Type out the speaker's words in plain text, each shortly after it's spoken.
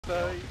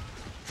Oh,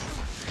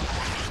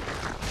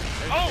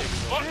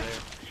 fuck!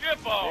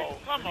 Shippo!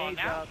 Come on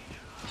now.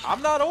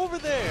 I'm not over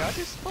there. I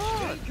just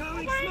spawned.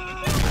 I'm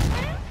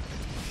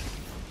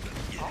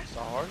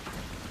sorry.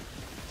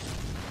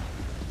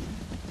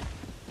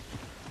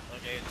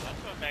 Okay, so I'm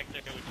going back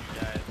there with you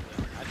guys.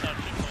 I thought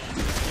Shippo.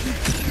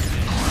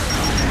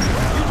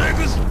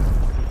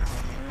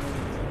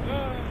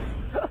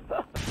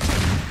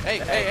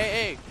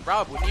 Hey,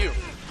 Rob, with you.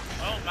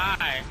 Oh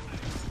my.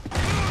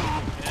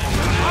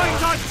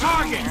 Eyes on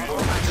target! Oh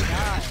my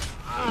god.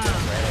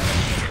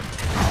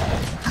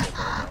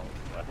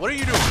 What are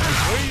you doing?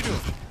 What are you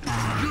doing?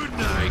 Good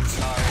night.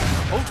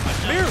 Oh,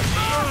 mirror!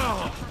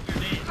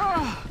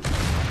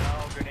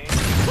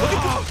 Look at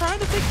this, I'm trying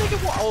to think they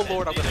can walk. Oh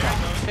lord, I'm gonna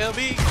die. Kill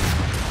me!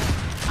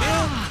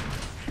 Kill!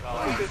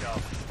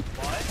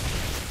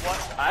 What?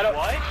 I don't.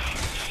 What?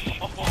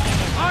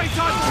 Eyes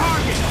on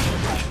target!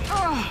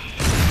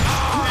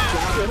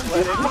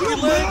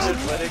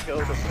 Just let it go,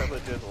 the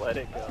privilege, just let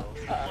it go.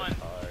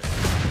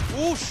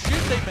 Oh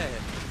shit, they mad.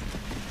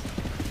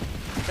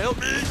 Help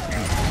me!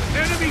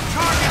 Enemy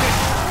targeted!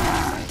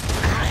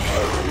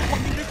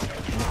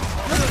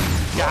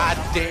 God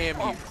damn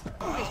you.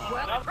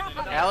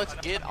 Alex,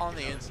 get on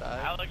the inside.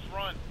 Alex,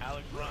 run.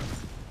 Alex, run.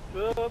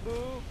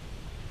 Boo.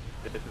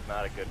 This is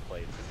not a good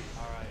place to be.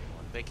 Alright.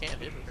 They can't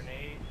hit me.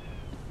 Grenade.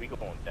 We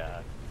gonna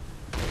die.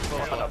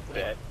 Oh, On a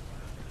bet.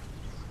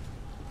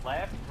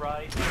 Left,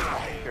 right,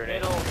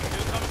 Grenade. middle.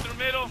 Two comes through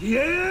middle.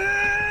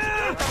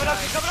 Yeah! Coming up.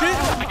 Shit.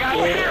 I got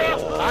Mira.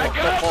 I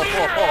got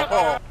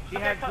Mira. She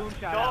had boom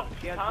shot out.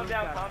 She had Calm boom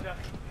down, shot calm out. down.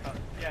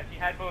 Yeah, she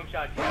had boom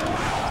shot. No!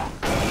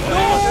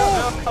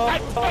 I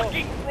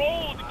fucking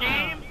rolled,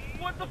 game.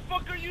 What the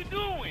fuck are you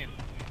doing?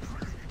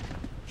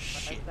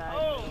 Shit.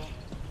 Oh.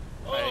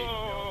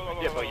 Oh.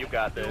 Yeah, but you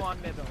got this. Two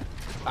on middle.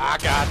 I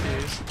got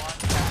this.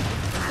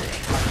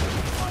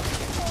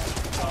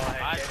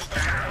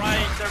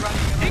 Right, they're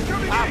running.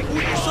 Ah,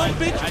 you son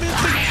of a bitch,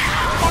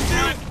 Fuck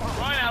you.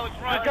 Run, Alex,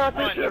 run. I got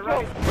this, run. you're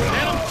right.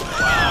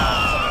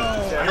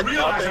 I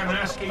realize I'm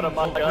asking for a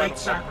great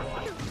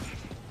sacrifice.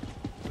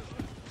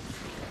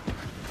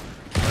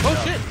 Oh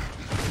shit!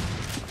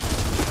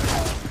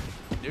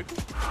 Nuke?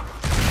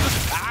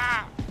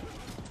 Ah!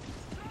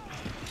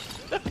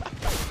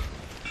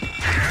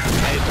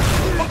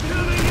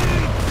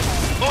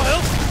 Oh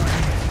help!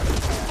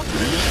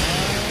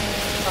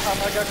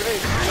 I got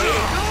grenades.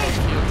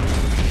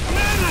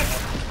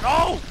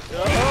 No!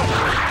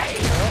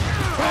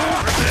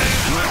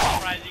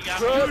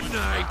 Good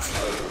night.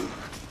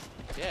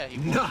 Yeah, he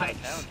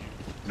Nice.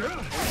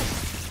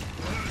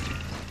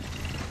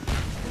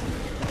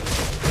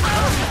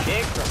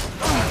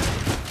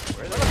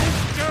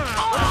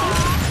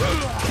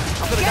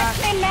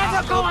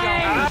 Never going!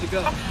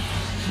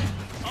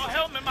 Oh,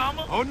 help me,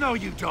 mama. Oh no,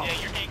 you don't.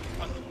 Yeah, your ink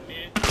fucking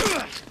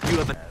bitch. You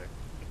have a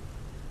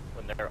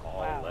When they're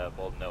all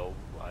level, no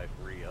life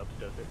re-ups,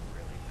 does it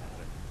really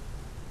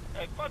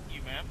Hey, fuck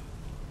you, man.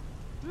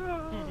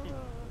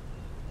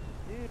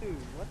 Dude,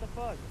 what the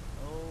fuck?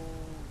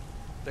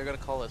 They're gonna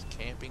call us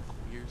camping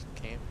queers and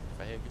camp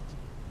faggots.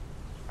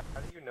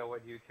 How do you know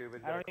what YouTube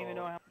is? I don't even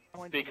know how I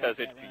went Because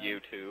to it's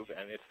YouTube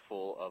and it's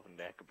full of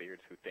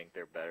neckbeards who think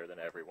they're better than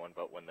everyone,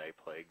 but when they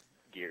play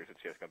Gears,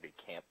 it's just gonna be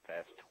Camp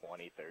Fest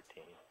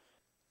 2013.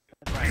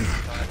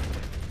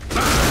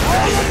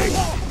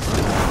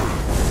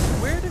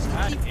 Where does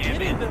he keep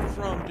getting them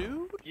from,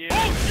 dude? Yeah.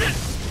 Oh, shit!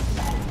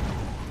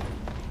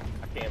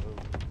 I can't move.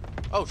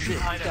 Oh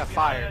shit, he got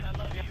fired.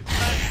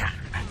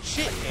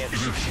 Shit!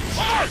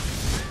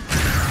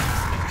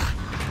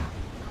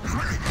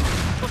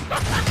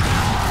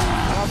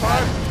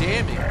 God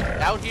damn it.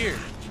 Out here.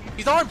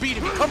 He's arm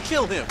beating me. Come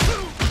kill him.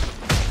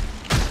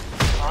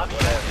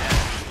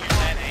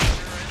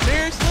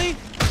 Seriously?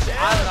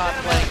 I'm not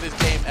playing this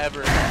game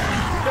ever.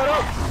 Shut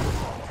up!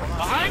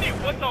 Behind you!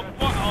 What the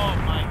fuck? Oh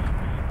my.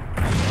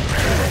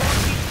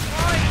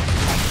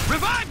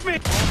 revive me.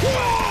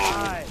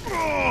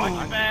 Watch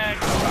your back.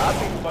 I've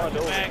been spawned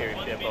over Back. here,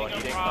 One's Shippo, beating and you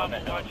up didn't Rob. come to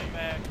help. Watch your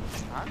back.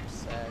 I'm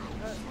sad.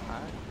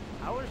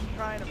 I was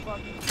trying to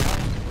fucking just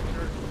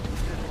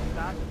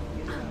stop him from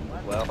getting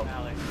that weapon. Well,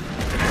 Alex.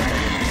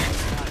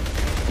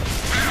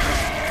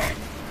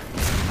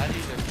 I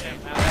need to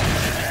change.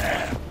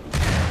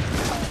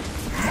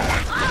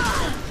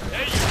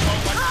 There you go.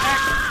 Watch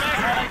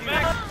back.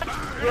 Back.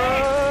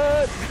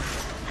 good!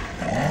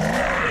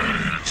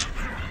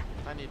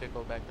 I need to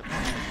go back to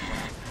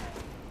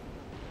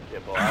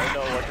Shippo, I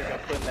don't know what you're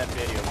gonna put in that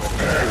video, but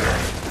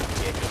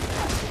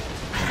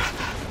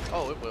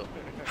Oh, it will.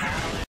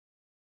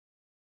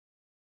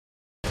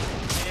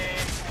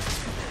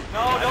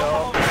 No,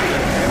 don't.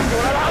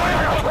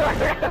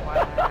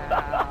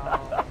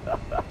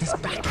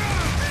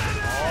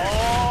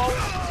 Oh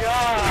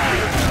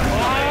god!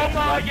 Oh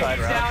my! Get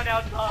down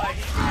outside.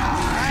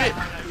 Shit!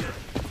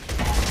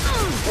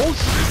 Oh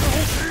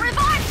shit!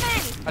 Revive me!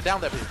 I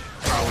downed that bitch.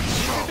 What's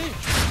your bitch?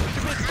 What's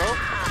your bitch, bro?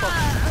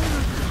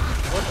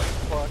 What the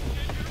fuck?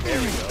 there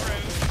we go.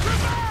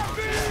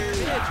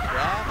 Bitch,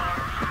 bruh.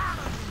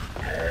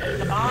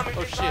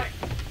 Oh shit.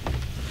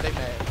 They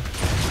mad.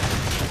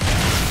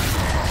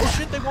 Oh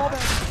shit, they wall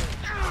back.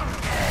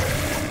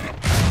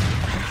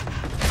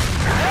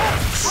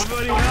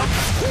 Somebody help!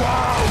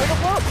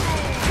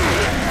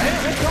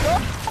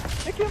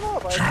 Pick him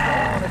up! I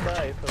don't want to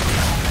die,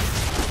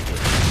 so...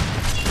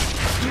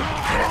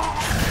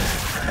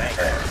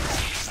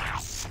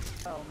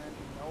 Oh man,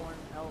 no one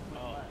else was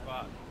Oh, left.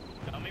 fuck.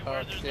 Tell me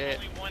where there's shit.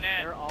 only one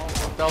at. They're all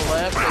The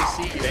left,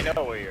 they see you. They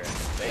know where you're at.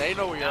 They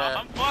know where you're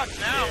I'm at. fucked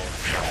now.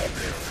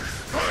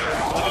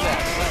 Look at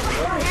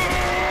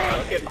that.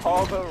 Look at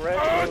all the red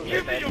Oh, roads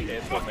give me and your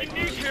shit. fucking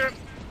kneecap.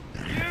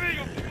 Give me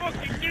your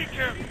fucking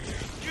kneecap.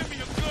 Give me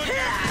your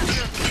goddamn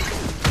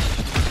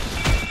kneecap.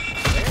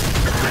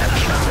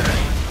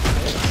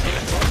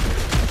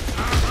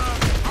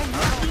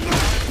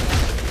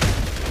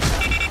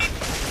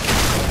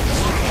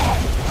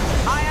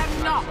 I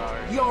am not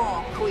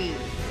your queen.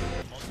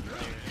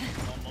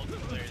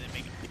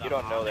 You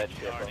don't know that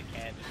shit, bro.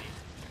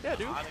 Yeah,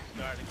 dude. Onyx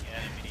Guard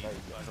Academy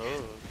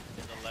Oh.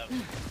 is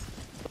 11.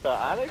 The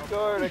Onyx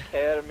Guard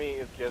Academy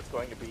is just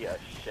going to be a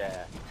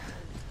shack.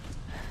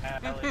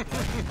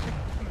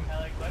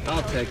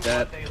 I'll take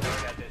that.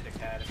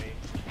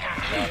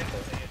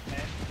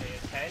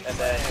 And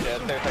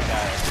then there's a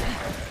guy.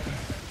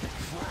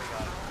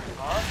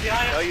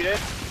 No, you did?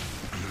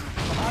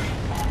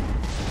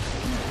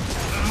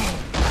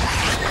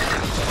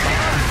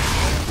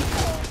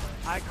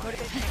 I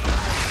couldn't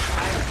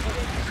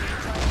change.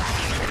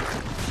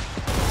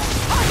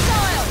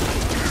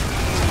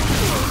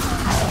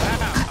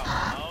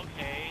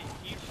 Okay.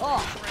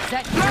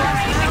 That you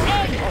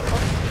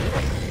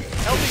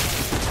Help me.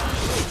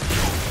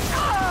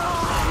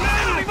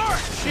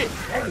 Shit.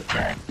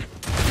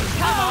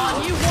 Come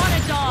on, you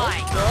wanna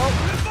die?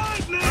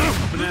 Revive me!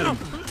 Banana.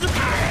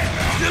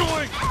 Get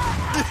away.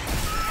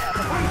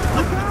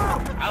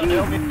 I'll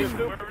help me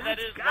wherever that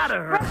is. Gotta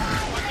hurt.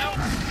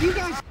 You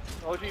guys.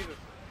 Oh, Jesus.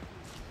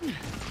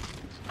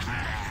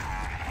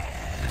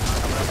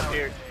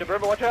 Here,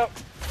 Suburban, watch out!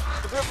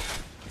 Suburban!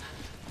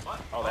 What?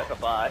 Oh, that's a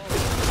bot.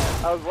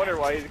 I was wondering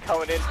why he's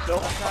coming in so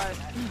hard.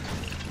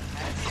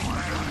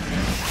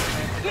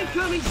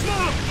 Incoming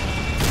smoke!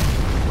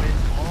 With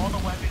all the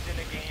weapons in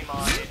the game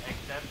on it,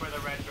 except for the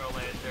retro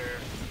laser,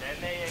 then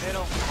they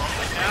middle.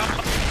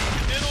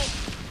 Middle.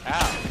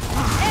 Ow.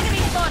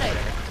 Enemy spotted.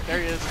 There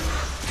he is.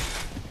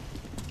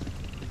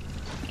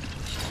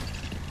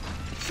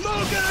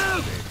 Smoke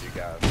out! You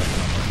got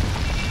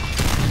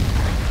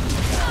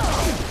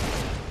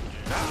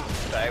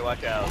Hey,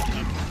 watch out.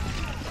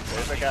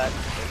 There's a guy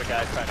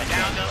trying to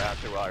down around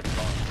through our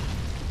spawn.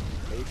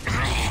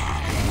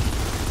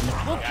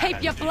 We'll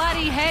keep your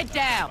bloody head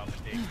down.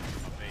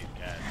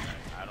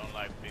 I don't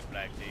like big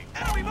black dicks.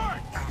 Enemy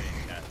mark!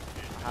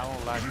 I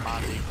don't like my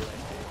big black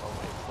dick. Oh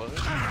wait, what?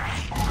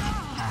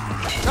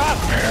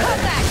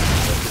 Contact.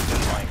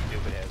 Flying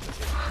stupid ass.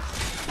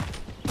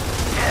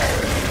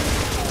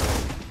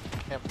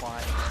 Him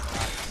flying is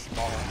not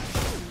small.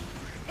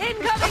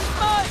 Incoming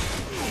smoke.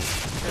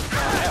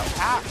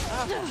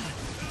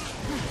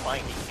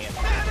 Flying, he can't.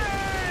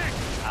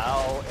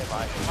 How am I?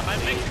 My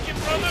Mexican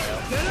brother.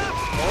 Get up!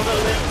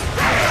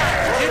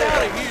 Get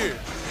out of here.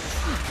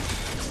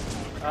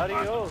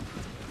 Adios.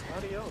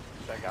 Adios.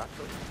 That got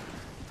you.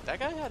 That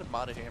guy had a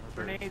modded hammer.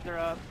 Grenades are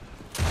up.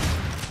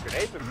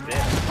 Grenades are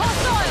dead.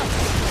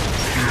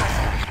 Hostile.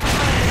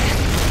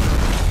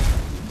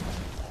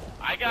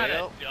 I got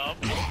Well. a dub.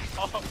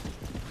 Oh,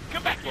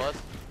 come back here. Plus,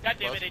 God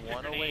damn it, plus they took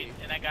 108. grenades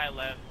and that guy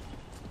left.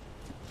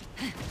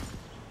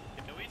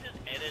 Can we just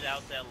edit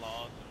out that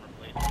log and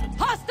replace it with...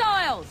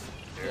 Hostiles.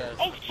 yes.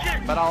 Oh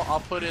shit! But I'll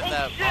put in Oh,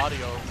 that shit.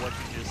 audio of what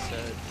you just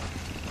said.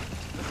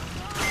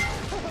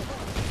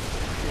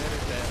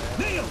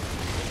 Neil!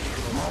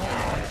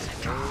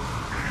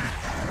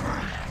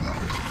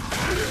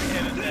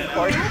 Edit that out.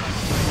 Part,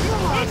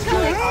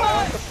 Incoming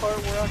smoke. the part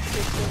where I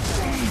kicked this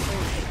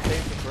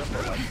saved the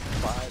gripper like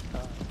 5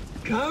 times.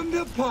 Come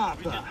to We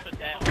Papa! just put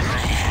that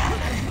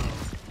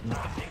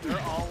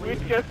We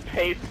just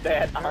paste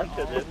that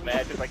onto this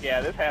match. It's like,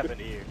 yeah, this happened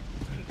to you.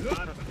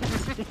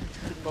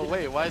 But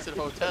wait, why is it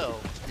hotel?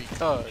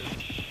 Because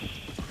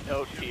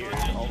No tears,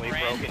 only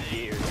broken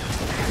gears.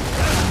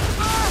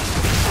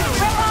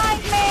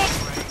 Revive me.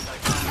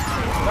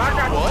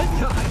 what?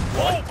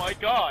 Oh my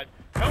god!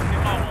 Help me,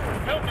 mama!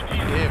 Help me,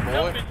 Jesus! Yeah, boy.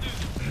 Help me, Jesus!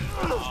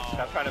 Oh,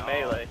 Stop trying to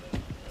melee.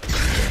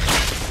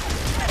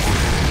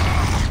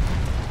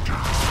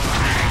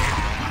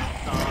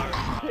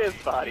 His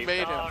body. Made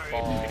him sorry.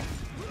 fall.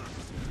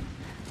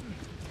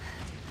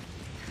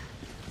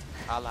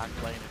 I like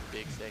playing a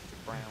big sexy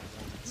brown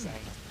woman singing.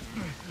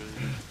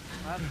 Good.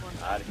 Last one.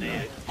 I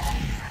did.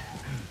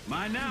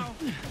 Mine now!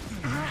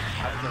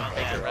 I'm gonna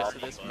make the rest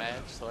of this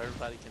match so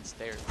everybody can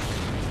stare.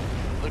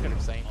 Look at her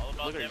saying. all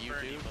about Look at that you,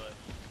 Bernie, dude. but...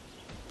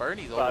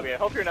 Bernie's old. Bobby, I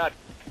hope you're not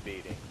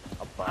beating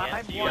a bunch.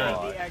 I'm you one are.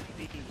 of the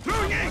XP.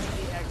 Throwing it!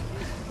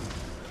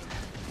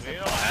 We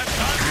don't have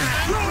time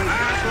for Throwing it!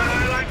 That's what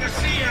I like to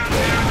see out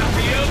there in the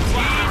field!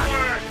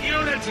 Teamwork!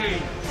 Unity!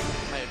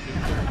 Man,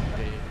 dude,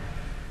 dead.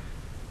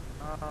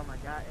 Oh my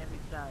god, enemy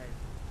side.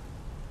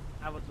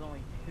 I was only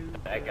 2.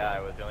 That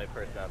guy was the only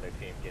person on their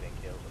team getting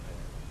kills with him.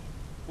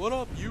 What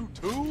up,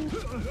 YouTube?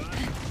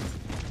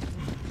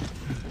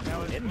 That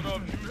was What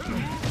up,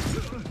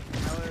 YouTube?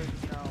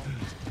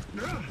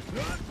 no.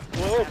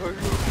 Whoa, are you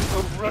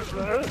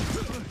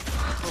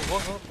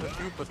What up,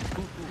 YouTube?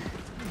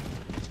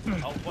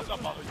 Oh, what's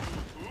up, on YouTube?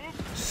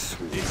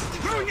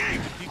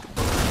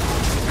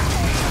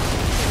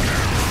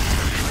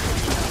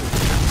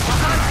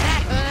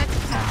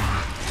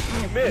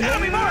 You missed. I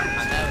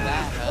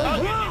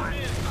know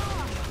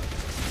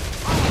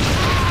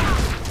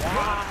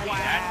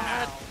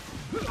that.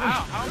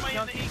 How am I in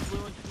the Chunky ink?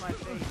 flew into my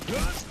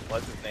face.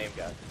 What's his name,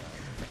 guys?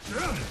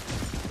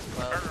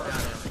 Well,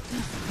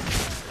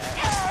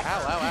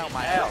 ow,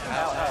 my ow.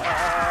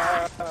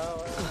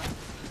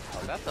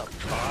 Oh, that's a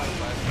bot.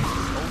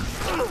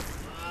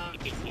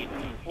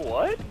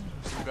 What?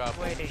 You got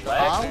Wait,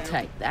 I'll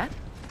take that.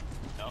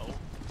 No.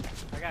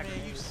 I got Man,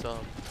 you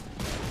suck.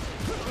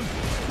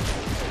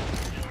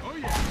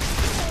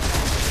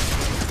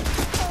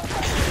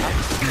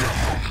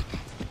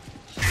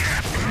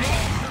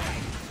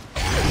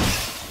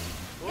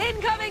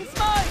 Incoming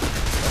smoke!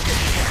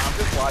 I'm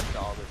just watching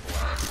all this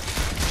live.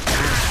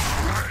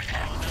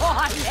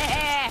 Oh,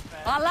 yeah!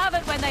 I love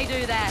it when they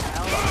do that.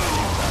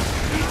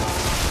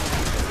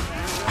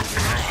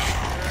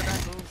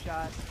 boom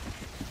shot.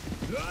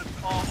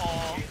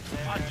 Oh,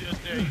 I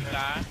just dare you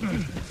die.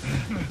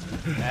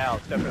 Now,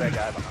 step for that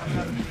guy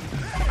behind me.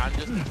 I'm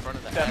just in front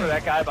of the Step for head.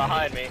 that guy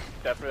behind me.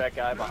 Step for that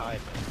guy behind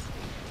me.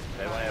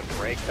 They want to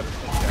break the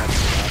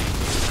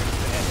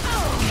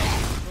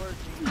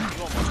You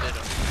almost did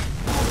him.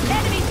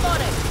 Enemy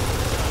spotted!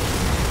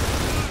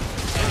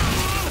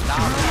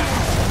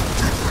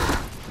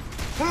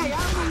 Hey,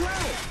 out of the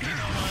way!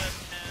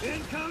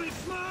 Incoming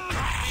smoke! I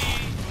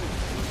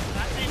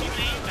didn't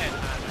even aim that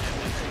time, man.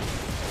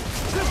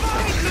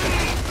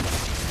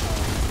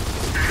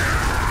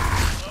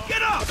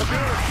 Get up!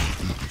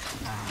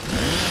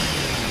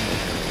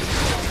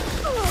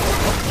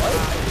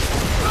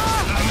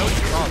 I know you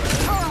saw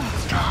that.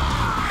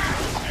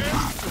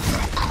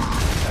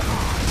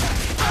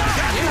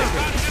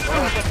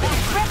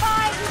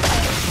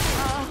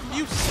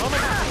 You son of a...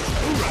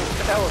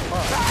 That was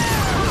fun. By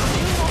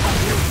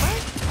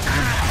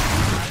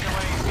the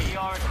way,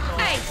 VR saw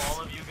Nice.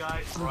 all of you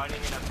guys running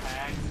in a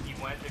pack. He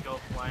went to go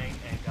flank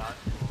and got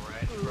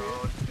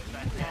retroed. Just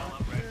that hell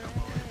of retro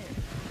bullet.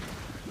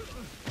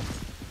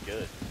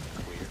 Good.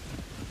 Weird.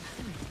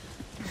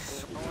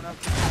 Going up.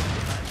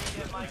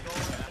 Get my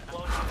golden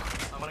explosion.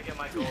 I'm gonna get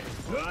my golden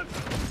explosion.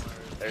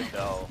 There's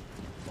no...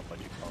 What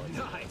you call it?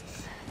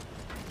 Nice.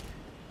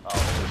 Oh,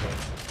 okay.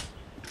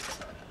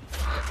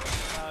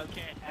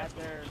 Can't At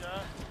their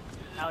shot.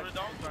 Alex Put it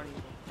on. in front of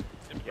you.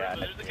 Yeah,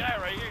 There's the guy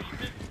right here. You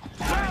did.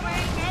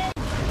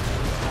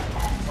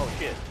 Oh,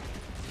 shit.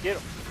 Get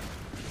him.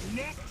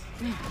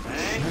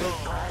 And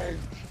gold.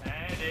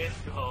 And it's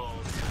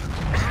gold.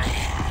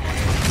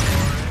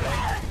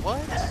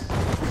 What?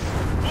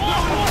 Oh,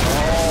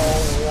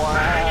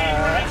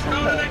 Let's go to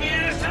wow. the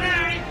gears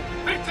today.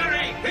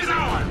 Victory is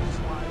ours.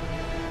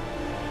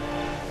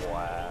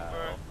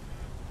 Wow.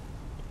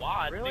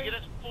 Why? Really? Nigga,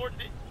 that's 4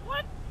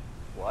 What?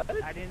 What?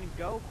 I didn't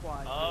go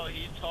quad. Oh,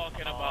 he's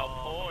talking about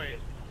poise.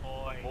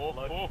 Boy, Oh,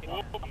 look, oh,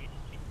 oh.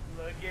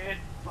 look at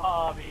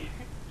Bobby.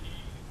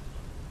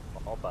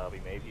 Oh, Bobby,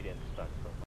 maybe you didn't suck so much.